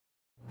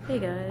Hey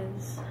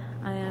guys,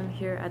 I am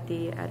here at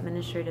the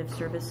Administrative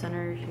Service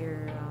Center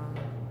here,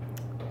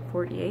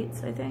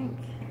 48th, I think,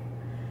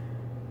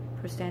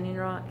 for Standing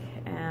Rock,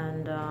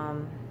 and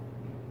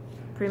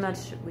pretty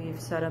much we've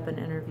set up an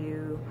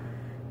interview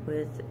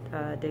with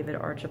David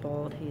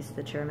Archibald. He's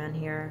the chairman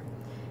here,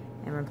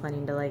 and we're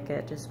planning to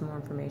get just more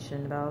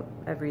information about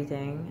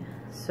everything,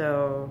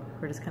 so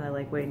we're just kind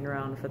of waiting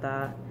around for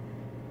that.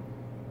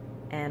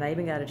 And I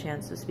even got a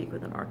chance to speak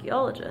with an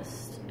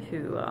archaeologist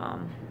who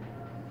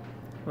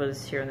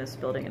was here in this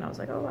building, and I was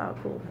like, oh wow,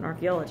 cool, an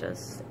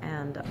archaeologist.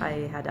 And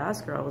I had to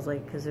ask her, I was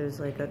like, because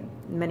there's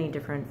many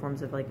different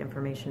forms of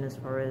information as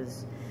far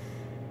as,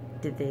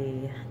 did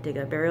they dig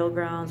up burial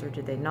grounds or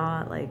did they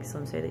not?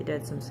 Some say they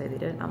did, some say they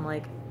didn't. I'm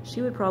like,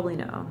 she would probably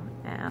know.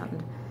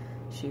 And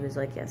she was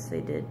like, yes, they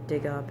did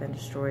dig up and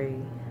destroy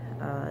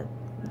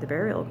the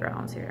burial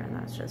grounds here, and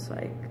that's just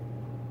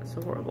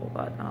so horrible.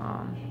 But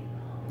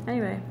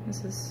anyway,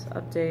 this is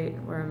update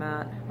where I'm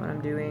at, what I'm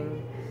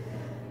doing.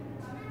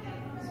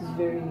 This is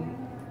very,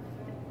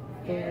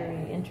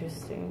 very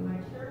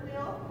interesting.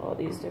 All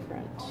these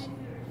different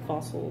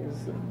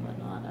fossils and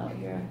whatnot out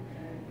here.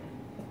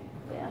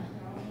 Yeah.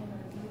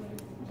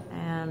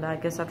 And I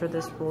guess after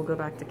this we'll go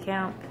back to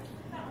camp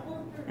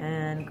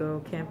and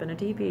go camp in a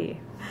teepee.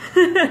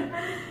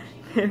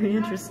 Very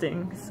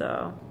interesting.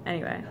 So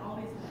anyway,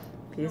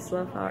 peace,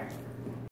 love, heart.